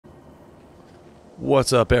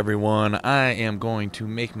What's up, everyone? I am going to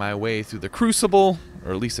make my way through the Crucible,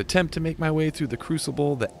 or at least attempt to make my way through the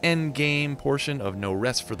Crucible, the end game portion of No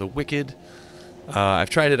Rest for the Wicked.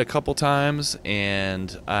 I've tried it a couple times,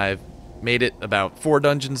 and I've made it about 4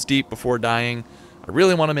 dungeons deep before dying. I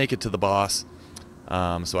really want to make it to the boss,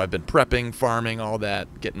 so I've been prepping, farming, all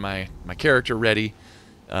that, getting my character ready.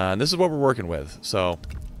 And this is what we're working with. So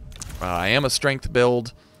I am a strength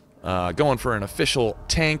build, going for an official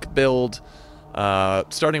tank build.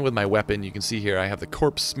 Starting with my weapon, you can see here I have the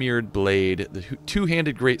corpse-smeared blade, the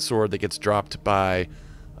two-handed greatsword that gets dropped by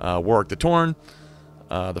Warwick the Torn,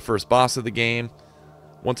 the first boss of the game.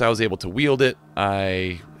 Once I was able to wield it,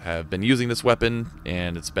 I have been using this weapon,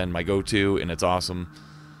 and it's been my go-to, and it's awesome.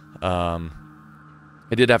 I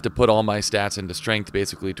did have to put all my stats into strength,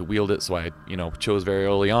 basically, to wield it, so I, chose very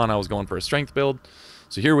early on I was going for a strength build.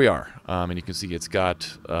 So here we are, and you can see it's got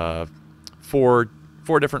four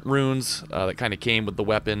different runes that kind of came with the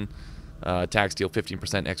weapon. Attacks deal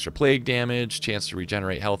 15% extra plague damage, chance to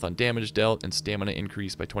regenerate health on damage dealt, and stamina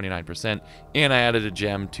increased by 29%. And I added a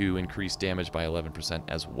gem to increase damage by 11%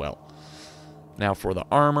 as well. Now for the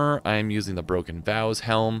armor, I am using the Broken Vows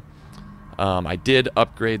helm. I did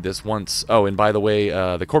upgrade this once. Oh, and by the way,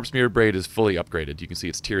 the corpse-smeared blade is fully upgraded. You can see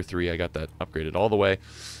it's tier 3. I got that upgraded all the way.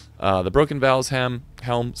 The Broken Vows helm,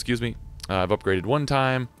 I've upgraded one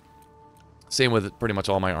time. Same with pretty much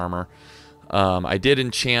all my armor. I did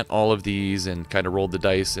enchant all of these and kind of rolled the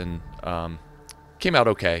dice and came out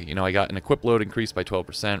okay. I got an equip load increased by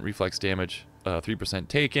 12%, reflex damage 3%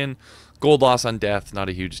 taken, gold loss on death, not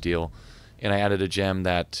a huge deal. And I added a gem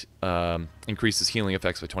that increases healing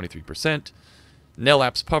effects by 23%.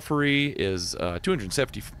 Nelap's Puffery is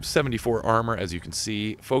 274 armor, as you can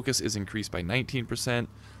see. Focus is increased by 19%.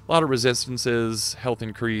 A lot of resistances, health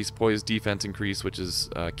increase, poise defense increase, which is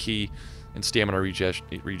key, and stamina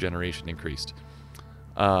regeneration increased.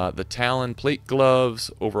 The Talon Plate Gloves,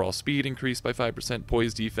 overall speed increased by 5%,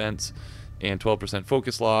 poise defense, and 12%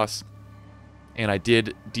 focus loss. And I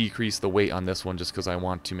did decrease the weight on this one just because I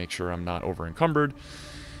want to make sure I'm not over encumbered.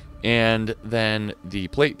 And then the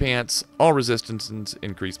Plate Pants, all resistances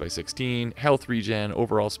increased by 16, health regen,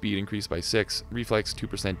 overall speed increased by 6, reflex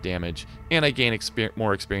 2% damage, and I gain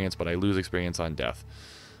more experience, but I lose experience on death.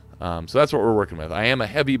 So that's what we're working with. I am a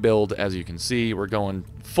heavy build, as you can see. We're going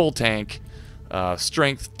full tank,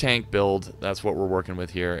 strength tank build. That's what we're working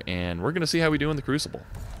with here, and we're going to see how we do in the Crucible.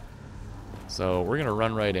 So we're going to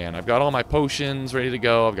run right in. I've got all my potions ready to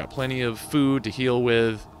go. I've got plenty of food to heal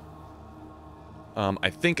with.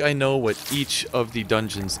 I think I know what each of the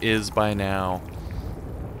dungeons is by now,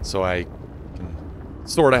 so I can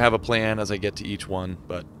sort of have a plan as I get to each one,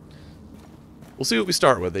 but we'll see what we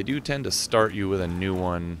start with. They do tend to start you with a new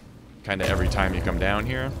one kind of every time you come down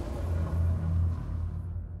here.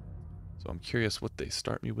 So I'm curious what they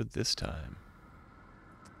start me with this time.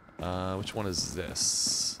 Which one is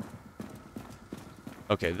this?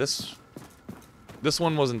 Okay, this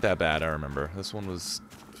one wasn't that bad, I remember. This one was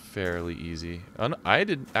fairly easy. Oh, no, I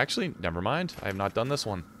did actually, never mind. I have not done this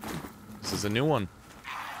one. This is a new one.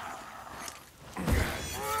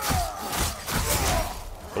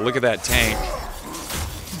 But look at that tank.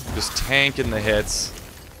 Just tanking the hits.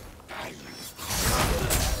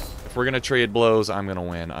 If we're gonna trade blows, I'm gonna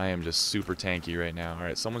win. I am just super tanky right now.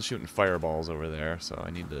 Alright, someone's shooting fireballs over there, so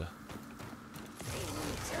I need to...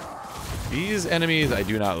 These enemies I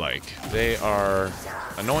do not like. They are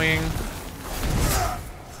annoying.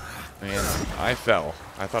 And I fell.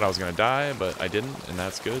 I thought I was gonna die, but I didn't, and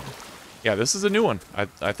that's good. Yeah, this is a new one. I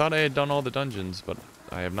thought I had done all the dungeons, but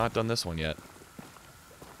I have not done this one yet.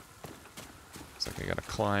 Looks like I gotta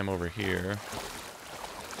climb over here.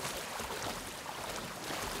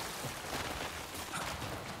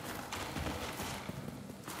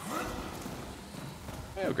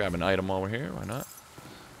 Hey, I'll grab an item while we're here, why not?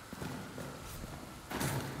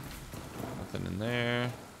 Nothing in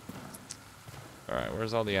there. Alright,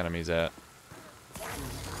 where's all the enemies at?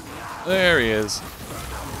 There he is.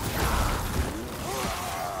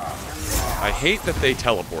 I hate that they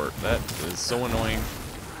teleport. That is so annoying.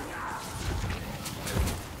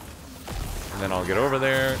 And then I'll get over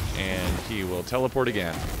there, and he will teleport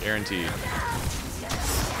again. Guaranteed.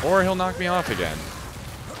 Or he'll knock me off again.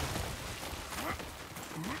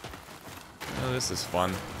 Oh, this is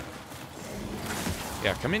fun.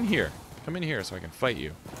 Yeah, come in here. Come in here so I can fight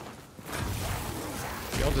you.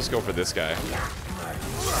 I'll just go for this guy.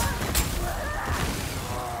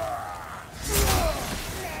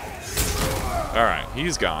 Alright,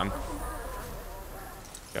 he's gone.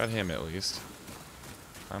 Got him at least.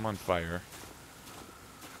 I'm on fire.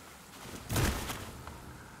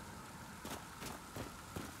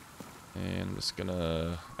 And I'm just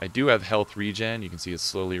gonna... I do have health regen. You can see it's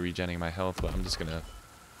slowly regenning my health, but I'm just gonna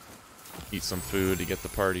eat some food to get the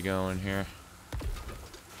party going here.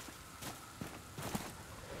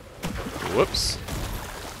 Whoops.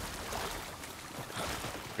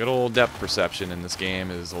 Good old depth perception in this game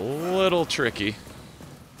is a little tricky.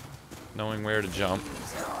 Knowing where to jump.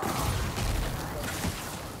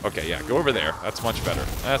 Okay, yeah, go over there. That's much better.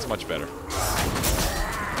 That's much better.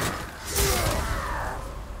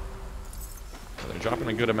 So they're dropping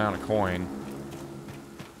a good amount of coin.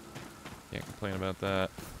 Can't complain about that.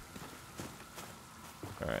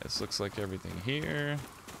 Alright, this looks like everything here.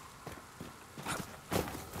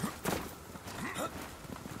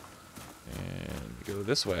 And we go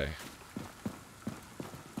this way.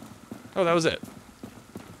 Oh, that was it.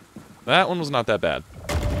 That one was not that bad.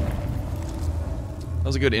 That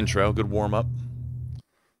was a good intro, good warm-up.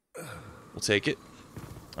 We'll take it.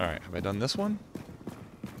 Alright, have I done this one?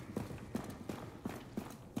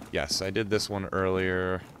 Yes, I did this one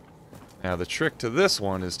earlier. Now, the trick to this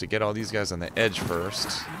one is to get all these guys on the edge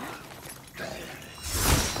first.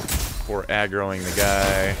 Before aggroing the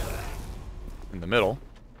guy in the middle.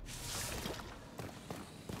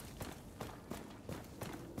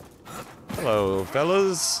 Hello,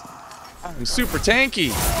 fellas. I'm super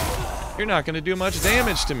tanky. You're not going to do much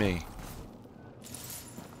damage to me.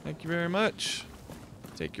 Thank you very much.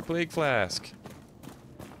 Take your plague flask.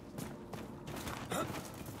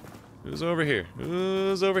 Who's over here?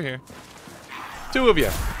 Who's over here? Two of you.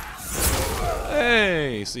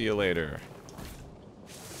 Hey, see you later.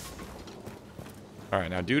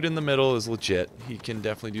 Alright, now dude in the middle is legit. He can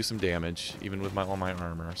definitely do some damage, even with all my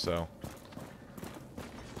armor, so...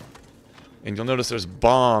 And you'll notice there's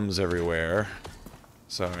bombs everywhere.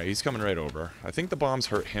 So, he's coming right over. I think the bombs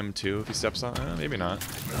hurt him, too, if he steps on... maybe not.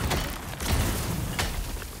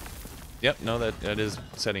 Yep, no, that is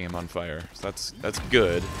setting him on fire. So that's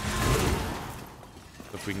good.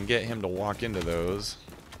 If we can get him to walk into those,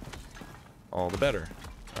 all the better.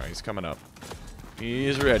 Alright, he's coming up.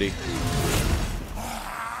 He's ready.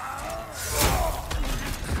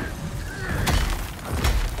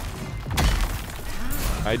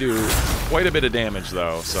 I do quite a bit of damage,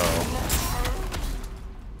 though, so...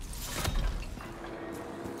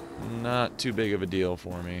 not too big of a deal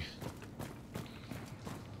for me.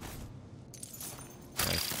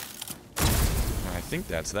 I think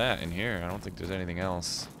that's that in here. I don't think there's anything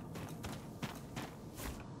else.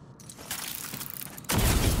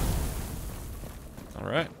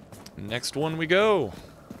 Alright. Next one we go.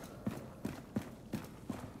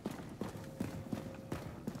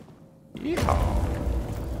 Yeehaw.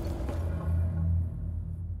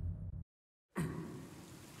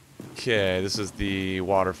 Okay, this is the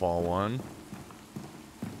waterfall one.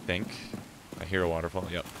 I think. I hear a waterfall.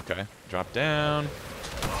 Yep, okay. Drop down.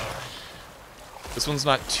 This one's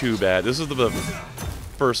not too bad. This is the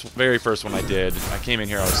very first one I did. I came in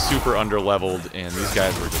here, I was super under-leveled, and these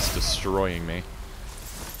guys were just destroying me.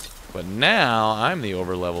 But now, I'm the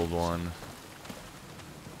over-leveled one.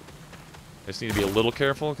 I just need to be a little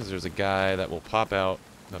careful, because there's a guy that will pop out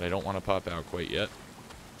that I don't want to pop out quite yet.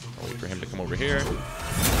 I'll wait for him to come over here.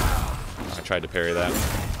 I tried to parry that.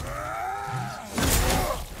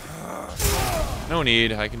 No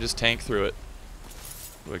need, I can just tank through it.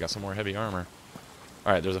 Ooh, I got some more heavy armor.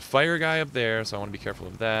 Alright, there's a fire guy up there, so I want to be careful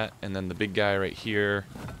of that. And then the big guy right here,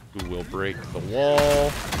 who will break the wall.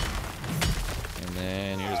 And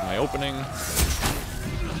then here's my opening.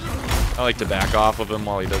 I like to back off of him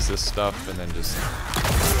while he does this stuff, and then just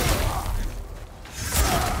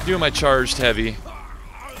do my charged heavy.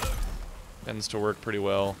 Tends to work pretty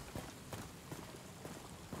well.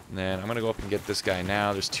 And then I'm going to go up and get this guy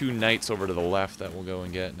now. There's two knights over to the left that we'll go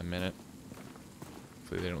and get in a minute.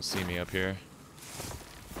 Hopefully they don't see me up here.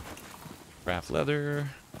 Craft leather.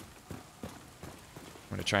 I'm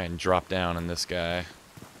going to try and drop down on this guy.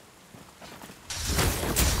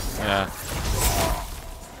 Yeah.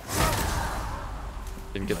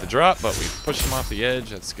 Didn't get the drop, but we pushed him off the edge.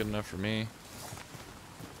 That's good enough for me.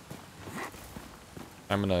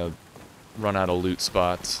 I'm going to run out of loot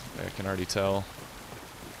spots. I can already tell.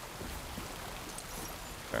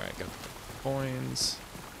 Alright, got the coins.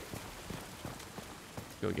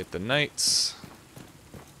 Go get the knights.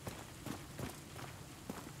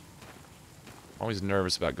 I'm always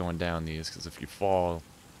nervous about going down these, because if you fall,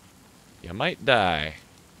 you might die.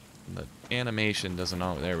 And the animation doesn't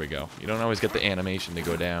always... There we go. You don't always get the animation to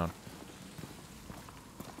go down.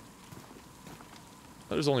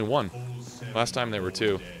 Oh, there's only one. Last time there were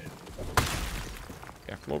two.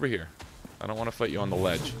 Yeah, come over here. I don't want to fight you on the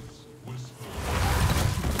ledge.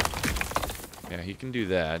 Yeah, he can do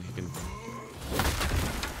that. He can...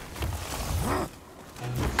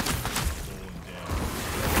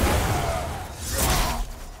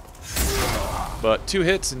 But 2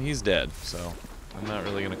 hits and he's dead, so I'm not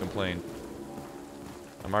really going to complain.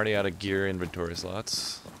 I'm already out of gear inventory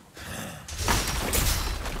slots.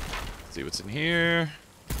 Let's see what's in here.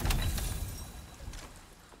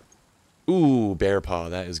 Ooh, bear paw.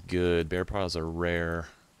 That is good. Bear paws are rare.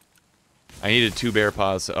 I needed 2 bear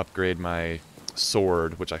paws to upgrade my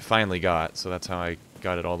sword, which I finally got, so that's how I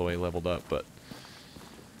got it all the way leveled up. But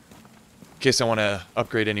in case I want to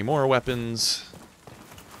upgrade any more weapons,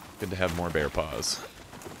 good to have more bear paws.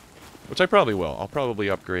 Which I probably will. I'll probably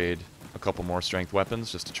upgrade a couple more strength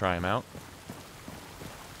weapons just to try them out.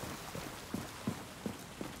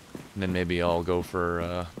 And then maybe I'll go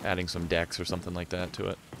for adding some dex or something like that to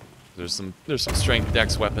it. There's some strength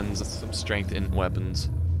dex weapons, some strength int weapons.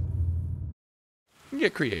 You can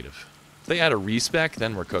get creative. If they add a respec,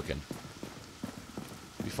 then we're cooking.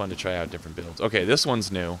 It'd be fun to try out different builds. Okay, this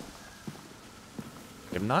one's new.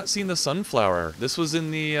 I have not seen the sunflower. This was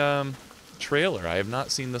in the trailer. I have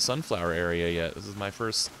not seen the sunflower area yet. This is my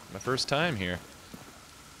first time here.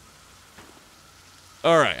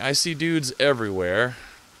 Alright, I see dudes everywhere.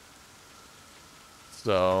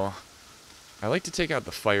 So I like to take out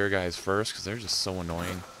the fire guys first, because they're just so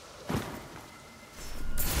annoying.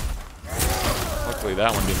 Luckily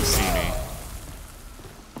that one didn't see me.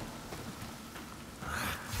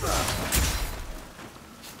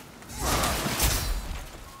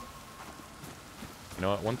 You know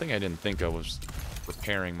what, one thing I didn't think of was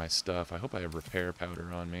repairing my stuff. I hope I have repair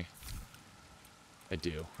powder on me. I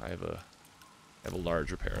do. I have a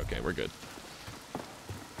large repair. Okay, we're good.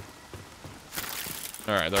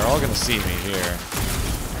 Alright, they're all gonna see me here.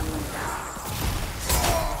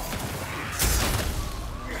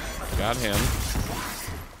 Got him.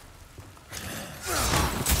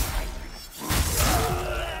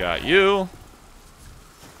 Got you.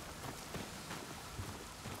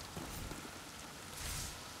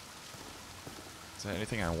 Is that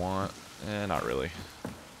anything I want? Eh, not really.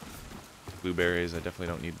 Blueberries, I definitely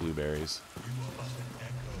don't need blueberries.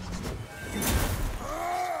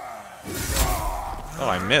 Oh,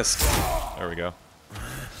 I missed. There we go.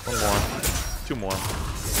 One more. 2 more.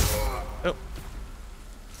 Oh.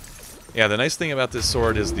 Yeah, the nice thing about this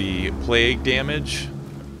sword is the plague damage,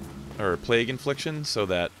 or plague infliction, so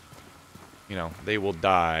that, you know, they will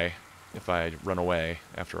die if I run away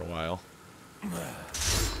after a while.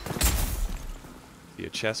 See a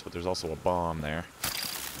chest, but there's also a bomb there.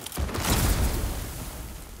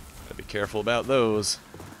 Gotta be careful about those.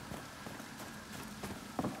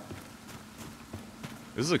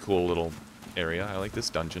 This is a cool little area. I like this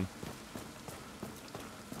dungeon.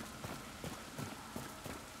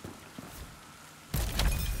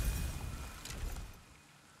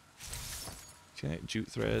 Okay, jute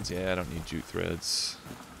threads. Yeah, I don't need jute threads.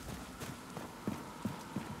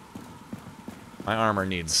 My armor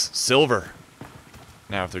needs silver.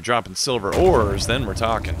 Now, if they're dropping silver ores, then we're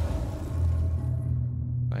talking.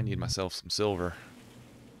 I need myself some silver.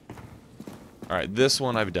 Alright, this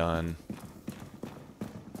one I've done.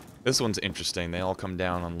 This one's interesting. They all come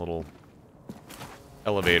down on little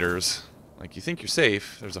elevators. Like, you think you're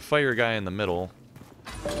safe. There's a fire guy in the middle.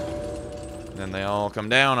 And then they all come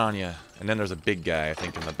down on you. And then there's a big guy, I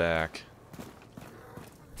think, in the back.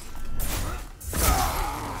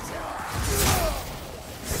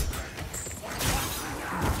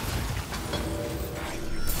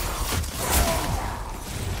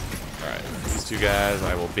 Alright, these 2 guys,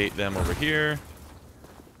 I will bait them over here.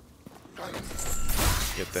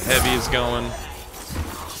 Get the heavies going.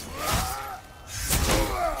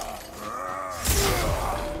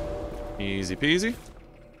 Easy peasy.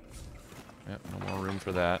 Yep, no more room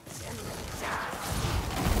for that.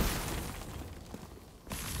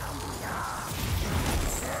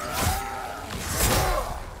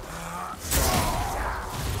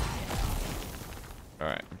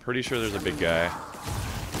 Alright, I'm pretty sure there's a big guy.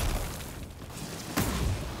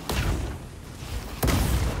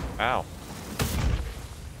 Ow.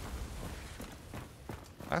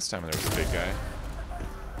 Last time there was a big guy.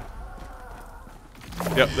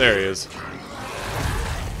 Yep, there he is.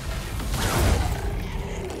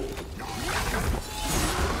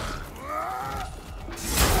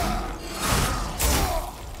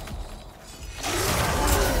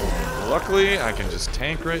 Luckily, I can just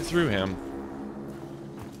tank right through him.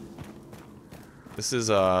 This is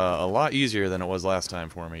a lot easier than it was last time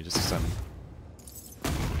for me, just because I'm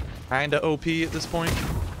kinda OP at this point.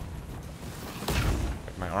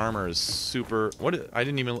 My armor is super. We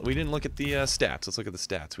didn't look at the stats. Let's look at the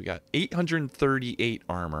stats. We got 838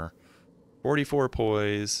 armor, 44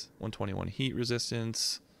 poise, 121 heat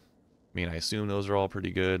resistance. I mean, I assume those are all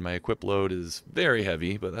pretty good. My equip load is very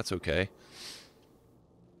heavy, but that's okay.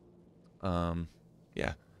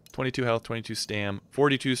 Yeah, 22 health, 22 stam,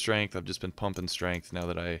 42 strength. I've just been pumping strength now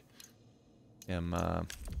that I am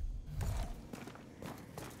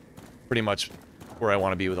pretty much where I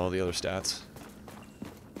want to be with all the other stats.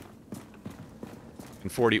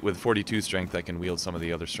 And with 42 strength, I can wield some of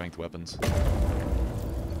the other strength weapons.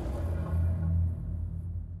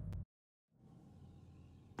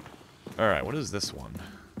 Alright, what is this one?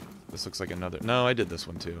 This looks like another... No, I did this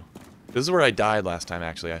one too. This is where I died last time,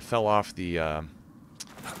 actually. I fell off the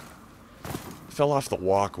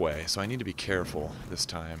walkway, so I need to be careful this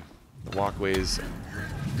time. The walkways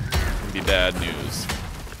can be bad news.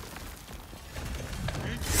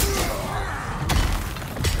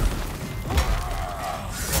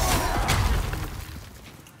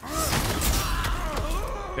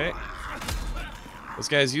 Okay. Those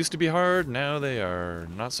guys used to be hard, now they are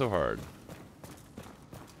not so hard.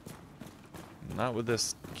 Not with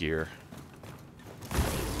this gear.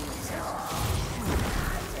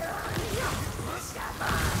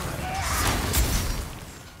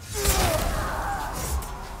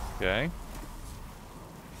 Okay.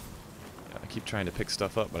 Yeah, I keep trying to pick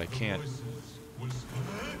stuff up, but I can't.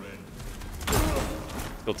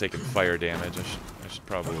 Still taking fire damage. I should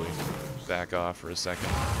probably back off for a second.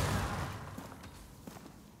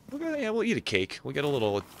 Okay, yeah, we'll eat a cake. We'll get a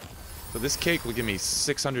little... So this cake will give me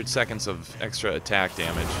 600 seconds of extra attack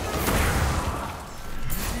damage.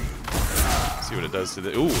 See what it does to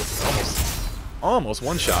the... Ooh, almost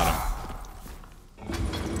one-shot him.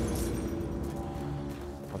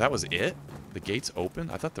 Oh, that was it? The gate's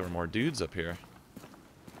open? I thought there were more dudes up here.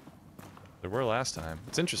 There were last time.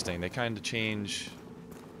 It's interesting. They kind of change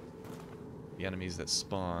the enemies that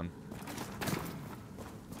spawn.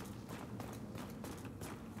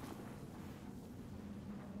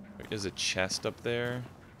 There's a chest up there.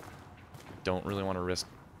 Don't really want to risk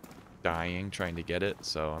dying trying to get it,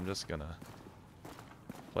 so I'm just gonna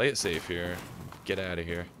play it safe here. Get out of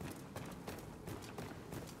here.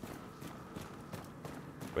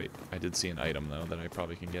 Wait, I did see an item though that I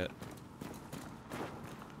probably can get.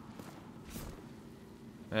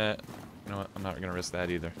 You know what? I'm not gonna risk that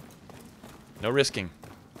either. No risking.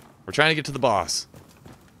 We're trying to get to the boss.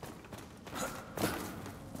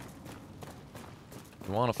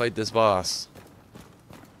 We want to fight this boss.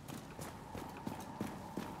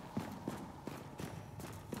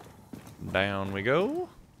 Down we go.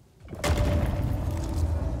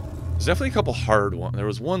 There's definitely a couple hard ones. There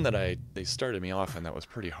was one that they started me off and that was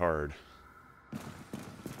pretty hard.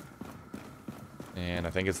 And I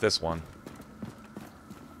think it's this one.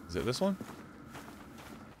 Is it this one?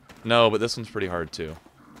 No, but this one's pretty hard too.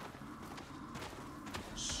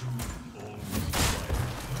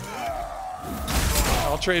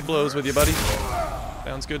 I'll trade blows with you, buddy.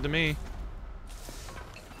 Sounds good to me.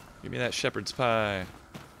 Give me that shepherd's pie.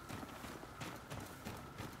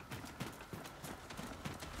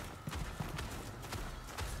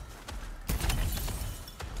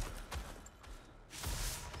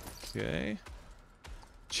 Okay.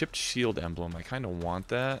 Chipped shield emblem. I kind of want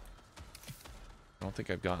that. I don't think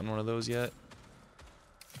I've gotten one of those yet.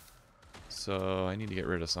 So I need to get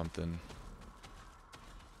rid of something.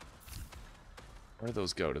 Where do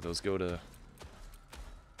those go? Do those go to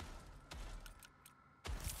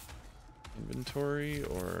inventory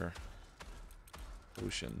or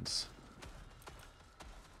potions?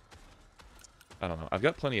 I don't know. I've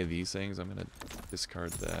got plenty of these things. I'm going to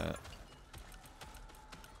discard that.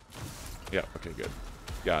 Yeah, okay, good.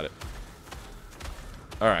 Got it.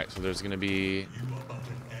 Alright, so there's going to be...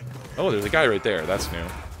 Oh, there's a guy right there. That's new.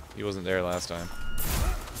 He wasn't there last time.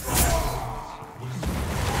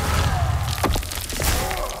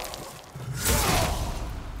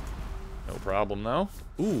 No problem, though.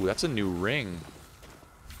 Ooh, that's a new ring.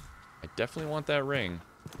 I definitely want that ring.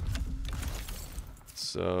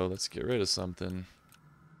 So, let's get rid of something.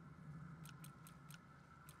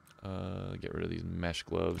 Get rid of these mesh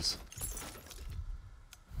gloves.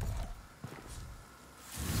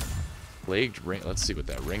 Plagued ring. Let's see what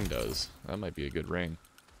that ring does. That might be a good ring.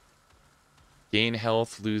 Gain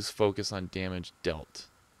health, lose focus on damage dealt.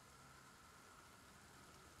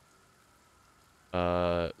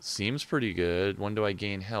 Seems pretty good. When do I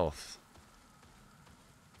gain health?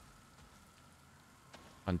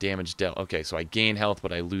 On damage dealt. Okay, so I gain health,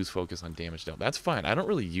 but I lose focus on damage dealt. That's fine. I don't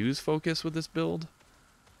really use focus with this build.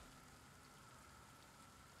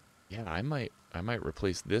 Yeah, I might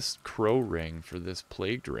replace this crow ring for this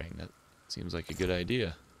plagued ring. That seems like a good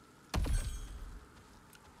idea.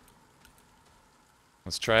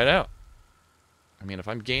 Let's try it out. I mean, if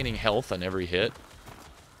I'm gaining health on every hit,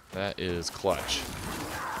 that is clutch.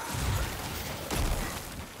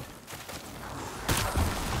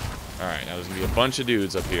 Alright, now there's going to be a bunch of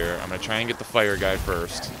dudes up here. I'm going to try and get the fire guy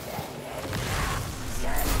first.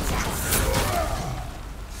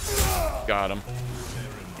 Got him.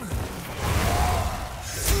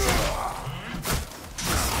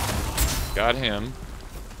 Got him.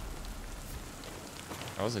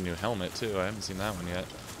 That was a new helmet, too. I haven't seen that one yet.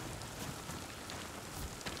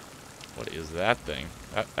 What is that thing?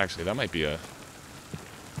 Actually, that might be a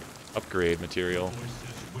upgrade material.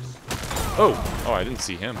 Oh! Oh, I didn't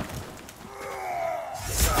see him.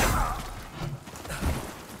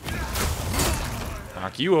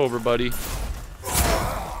 Knock you over, buddy.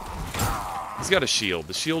 He's got a shield.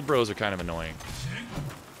 The shield bros are kind of annoying.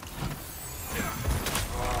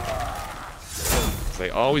 They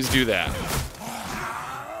always do that.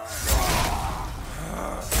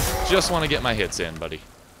 Just want to get my hits in, buddy.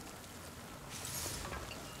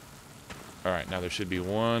 Alright, now there should be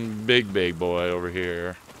one big boy over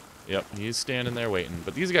here. Yep, he's standing there waiting.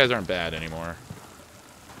 But these guys aren't bad anymore.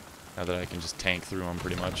 Now that I can just tank through them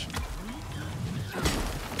pretty much.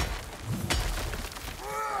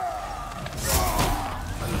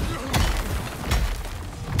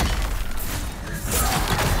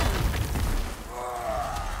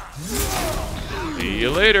 See you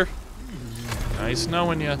later. Nice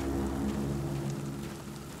knowing you.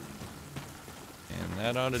 And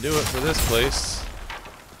that ought to do it for this place.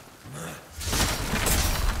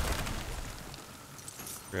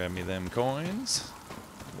 Grab me them coins.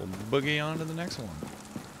 We'll boogie on to the next one.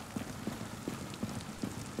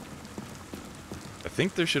 I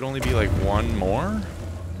think there should only be like one more.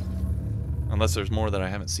 Unless there's more that I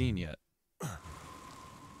haven't seen yet.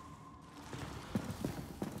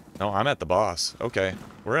 No, I'm at the boss. Okay,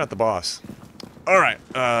 we're at the boss. All right.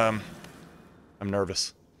 I'm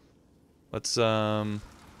nervous. Let's do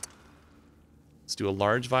a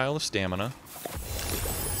large vial of stamina.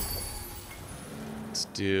 Let's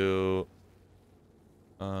do.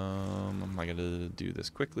 Am I gonna do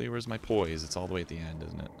this quickly? Where's my poise? It's all the way at the end,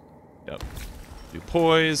 isn't it? Yep. Do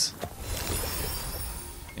poise.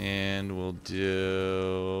 And we'll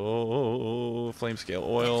do flame scale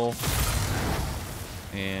oil.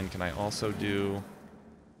 And can I also do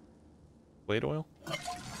blade oil?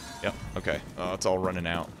 Yep, okay. It's all running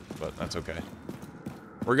out, but that's okay.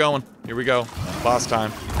 We're going. Here we go. Boss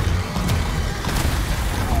time.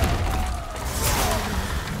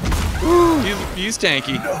 He's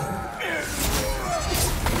tanky.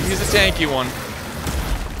 He's a tanky one.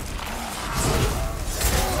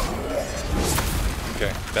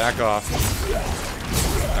 Okay, back off.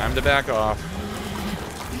 Time to back off.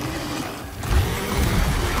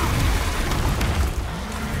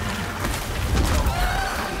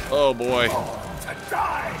 Oh boy.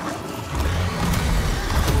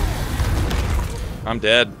 I'm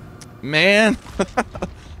dead. Man.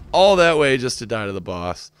 All that way just to die to the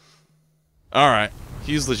boss. Alright.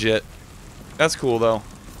 He's legit. That's cool though.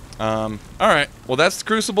 Alright. Well, that's the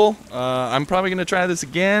Crucible. I'm probably going to try this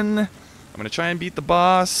again. I'm going to try and beat the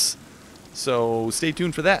boss. So stay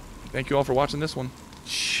tuned for that. Thank you all for watching this one.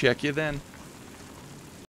 Check you then.